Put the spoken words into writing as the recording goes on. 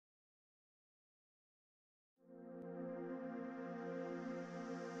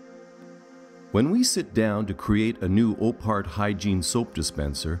When we sit down to create a new OPHARDT Hygiene soap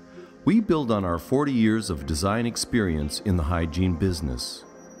dispenser, we build on our 40 years of design experience in the hygiene business.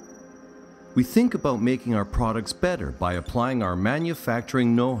 We think about making our products better by applying our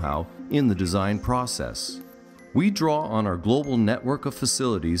manufacturing know-how in the design process. We draw on our global network of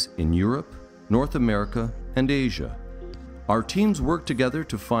facilities in Europe, North America, and Asia. Our teams work together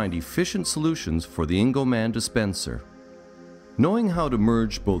to find efficient solutions for the ingo-man dispenser. Knowing how to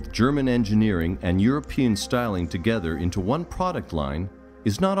merge both German engineering and European styling together into one product line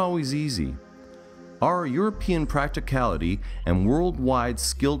is not always easy. Our European practicality and worldwide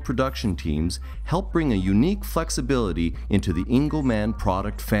skilled production teams help bring a unique flexibility into the ingo-man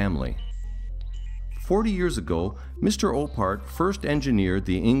product family. 40 years ago, Mr. OPHARDT first engineered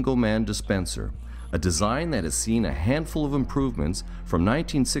the ingo-man dispenser, a design that has seen a handful of improvements from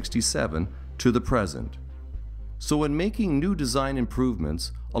 1967 to the present. So when making new design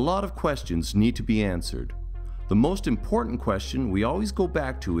improvements, a lot of questions need to be answered. The most important question we always go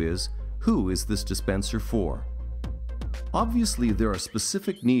back to is, who is this dispenser for? Obviously, there are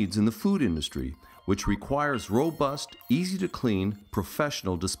specific needs in the food industry, which requires robust, easy-to-clean,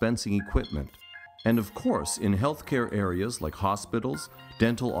 professional dispensing equipment. And of course, in healthcare areas like hospitals,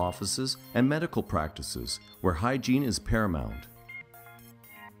 dental offices, and medical practices, where hygiene is paramount.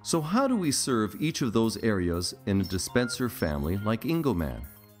 So how do we serve each of those areas in a dispenser family like ingo-man?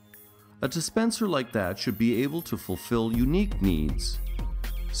 A dispenser like that should be able to fulfill unique needs.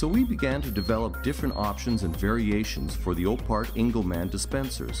 So we began to develop different options and variations for the OPHARDT ingo-man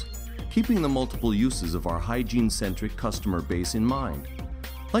dispensers, keeping the multiple uses of our hygiene-centric customer base in mind,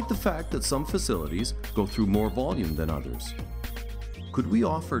 like the fact that some facilities go through more volume than others. Could we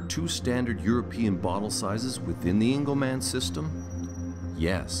offer 2 standard European bottle sizes within the ingo-man system?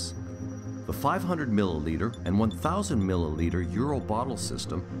 Yes. The 500 milliliter and 1000 milliliter Euro bottle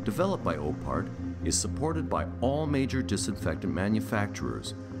system developed by OPHARDT is supported by all major disinfectant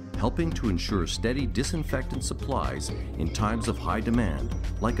manufacturers, helping to ensure steady disinfectant supplies in times of high demand,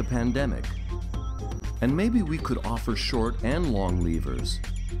 like a pandemic. And maybe we could offer short and long levers.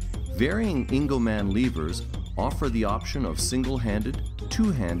 Varying ingo-man levers offer the option of single-handed,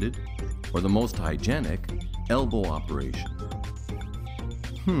 two-handed, or the most hygienic, elbow operation.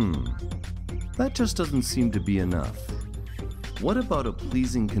 That just doesn't seem to be enough. What about a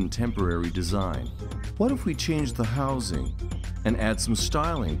pleasing contemporary design? What if we change the housing and add some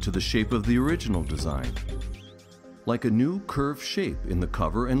styling to the shape of the original design? Like a new curved shape in the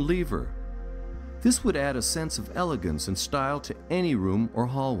cover and lever. This would add a sense of elegance and style to any room or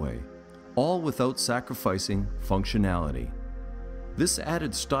hallway, all without sacrificing functionality. This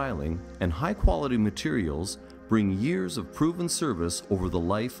added styling and high-quality materials bring years of proven service over the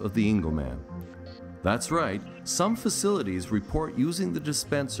life of the ingo-man. That's right, some facilities report using the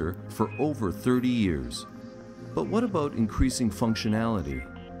dispenser for over 30 years. But what about increasing functionality?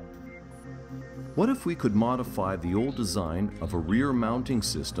 What if we could modify the old design of a rear mounting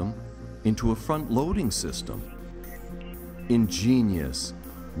system into a front loading system? Ingenious!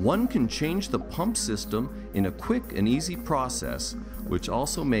 One can change the pump system in a quick and easy process, which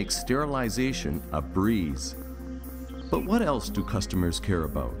also makes sterilization a breeze. But what else do customers care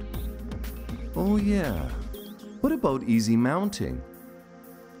about? Oh yeah, what about easy mounting?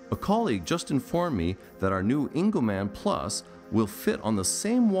 A colleague just informed me that our new ingo-man Plus will fit on the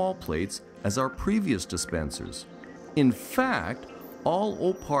same wall plates as our previous dispensers. In fact, all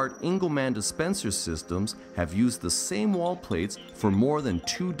OPHARDT ingo-man dispenser systems have used the same wall plates for more than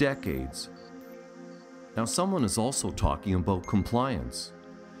 2 decades. Now someone is also talking about compliance.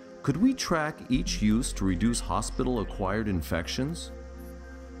 Could we track each use to reduce hospital-acquired infections?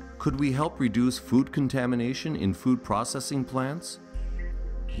 Could we help reduce food contamination in food processing plants?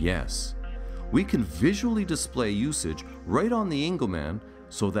 Yes. We can visually display usage right on the ingo-man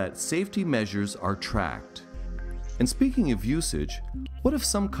so that safety measures are tracked. And speaking of usage, what if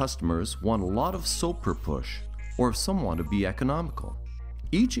some customers want a lot of soap per push, or if some want to be economical?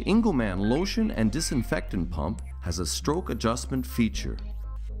 Each ingo-man lotion and disinfectant pump has a stroke adjustment feature.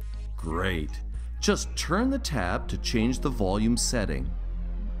 Great! Just turn the tab to change the volume setting.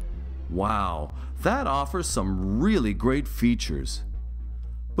 Wow, that offers some really great features.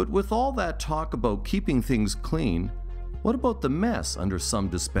 But with all that talk about keeping things clean, what about the mess under some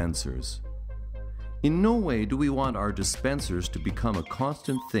dispensers? In no way do we want our dispensers to become a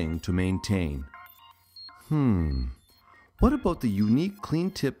constant thing to maintain. What about the unique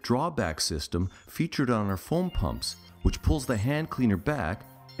clean tip drawback system featured on our foam pumps, which pulls the hand cleaner back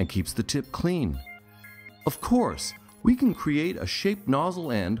and keeps the tip clean? Of course, we can create a shaped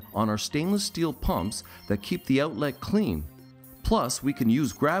nozzle end on our stainless steel pumps that keep the outlet clean. Plus, we can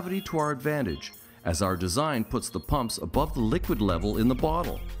use gravity to our advantage, as our design puts the pumps above the liquid level in the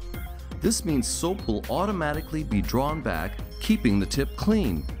bottle. This means soap will automatically be drawn back, keeping the tip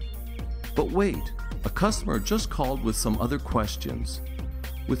clean. But wait, a customer just called with some other questions.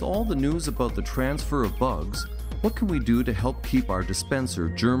 With all the news about the transfer of bugs, what can we do to help keep our dispenser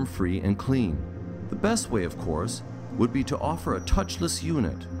germ-free and clean? The best way, of course, would be to offer a touchless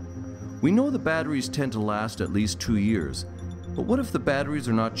unit. We know the batteries tend to last at least 2 years, but what if the batteries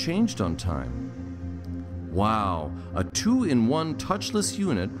are not changed on time? Wow, a 2-in-1 touchless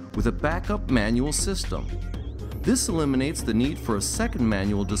unit with a backup manual system. This eliminates the need for a second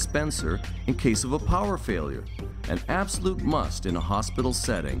manual dispenser in case of a power failure, an absolute must in a hospital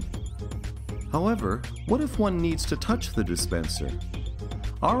setting. However, what if one needs to touch the dispenser?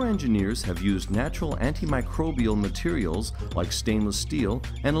 Our engineers have used natural antimicrobial materials like stainless steel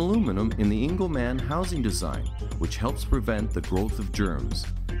and aluminum in the ingo-man housing design, which helps prevent the growth of germs.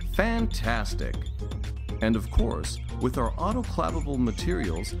 Fantastic! And of course, with our autoclavable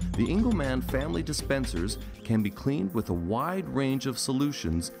materials, the ingo-man family dispensers can be cleaned with a wide range of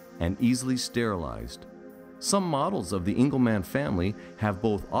solutions and easily sterilized. Some models of the ingo-man family have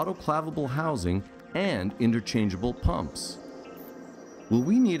both autoclavable housing and interchangeable pumps. Will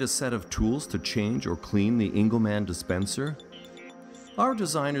we need a set of tools to change or clean the ingo-man dispenser? Our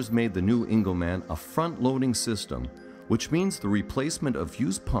designers made the new ingo-man a front-loading system, which means the replacement of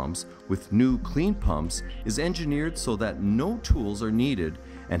used pumps with new clean pumps is engineered so that no tools are needed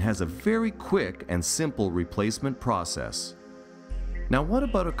and has a very quick and simple replacement process. Now, what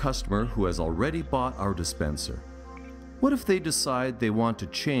about a customer who has already bought our dispenser? What if they decide they want to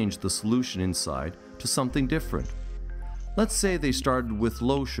change the solution inside to something different? Let's say they started with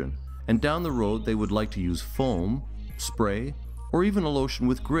lotion, and down the road they would like to use foam, spray, or even a lotion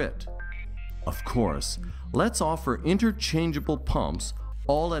with grit. Of course, let's offer interchangeable pumps,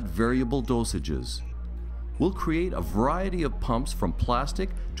 all at variable dosages. We'll create a variety of pumps from plastic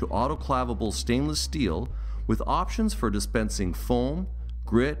to autoclavable stainless steel with options for dispensing foam,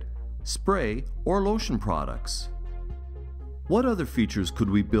 grit, spray, or lotion products. What other features could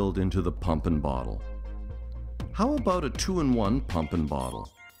we build into the pump and bottle? How about a 2-in-1 pump and bottle?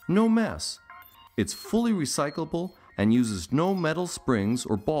 No mess. It's fully recyclable and uses no metal springs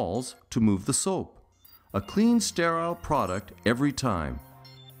or balls to move the soap. A clean, sterile product every time.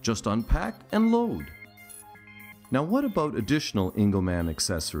 Just unpack and load. Now, what about additional ingo-man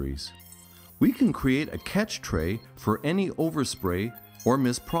accessories? We can create a catch tray for any overspray or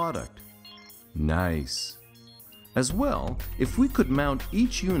missed product. Nice. As well, if we could mount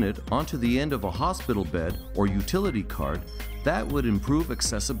each unit onto the end of a hospital bed or utility cart, that would improve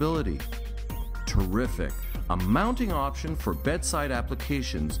accessibility. Terrific! A mounting option for bedside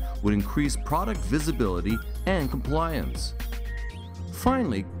applications would increase product visibility and compliance.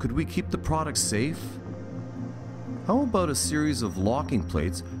 Finally, could we keep the product safe? How about a series of locking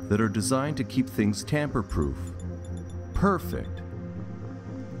plates that are designed to keep things tamper-proof? Perfect!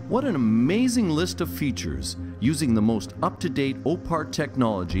 What an amazing list of features using the most up-to-date OPHARDT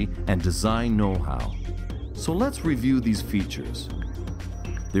technology and design know-how. So let's review these features.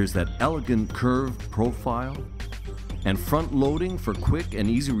 There's that elegant curved profile and front loading for quick and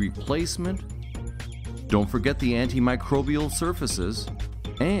easy replacement. Don't forget the antimicrobial surfaces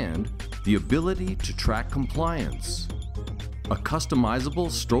and the ability to track compliance. A customizable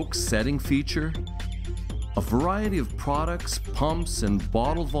stroke setting feature. A variety of products, pumps, and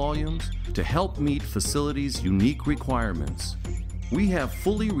bottle volumes to help meet facilities' unique requirements. We have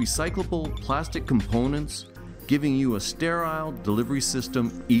fully recyclable plastic components, giving you a sterile delivery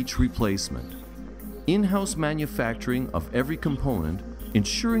system each replacement. In-house manufacturing of every component,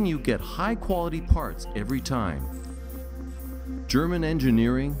 ensuring you get high-quality parts every time. German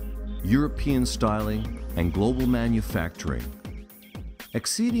engineering, European styling, and global manufacturing.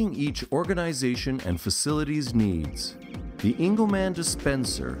 Exceeding each organization and facility's needs, the ingo-man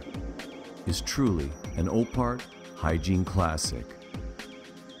dispenser is truly an OPHARDT Hygiene classic.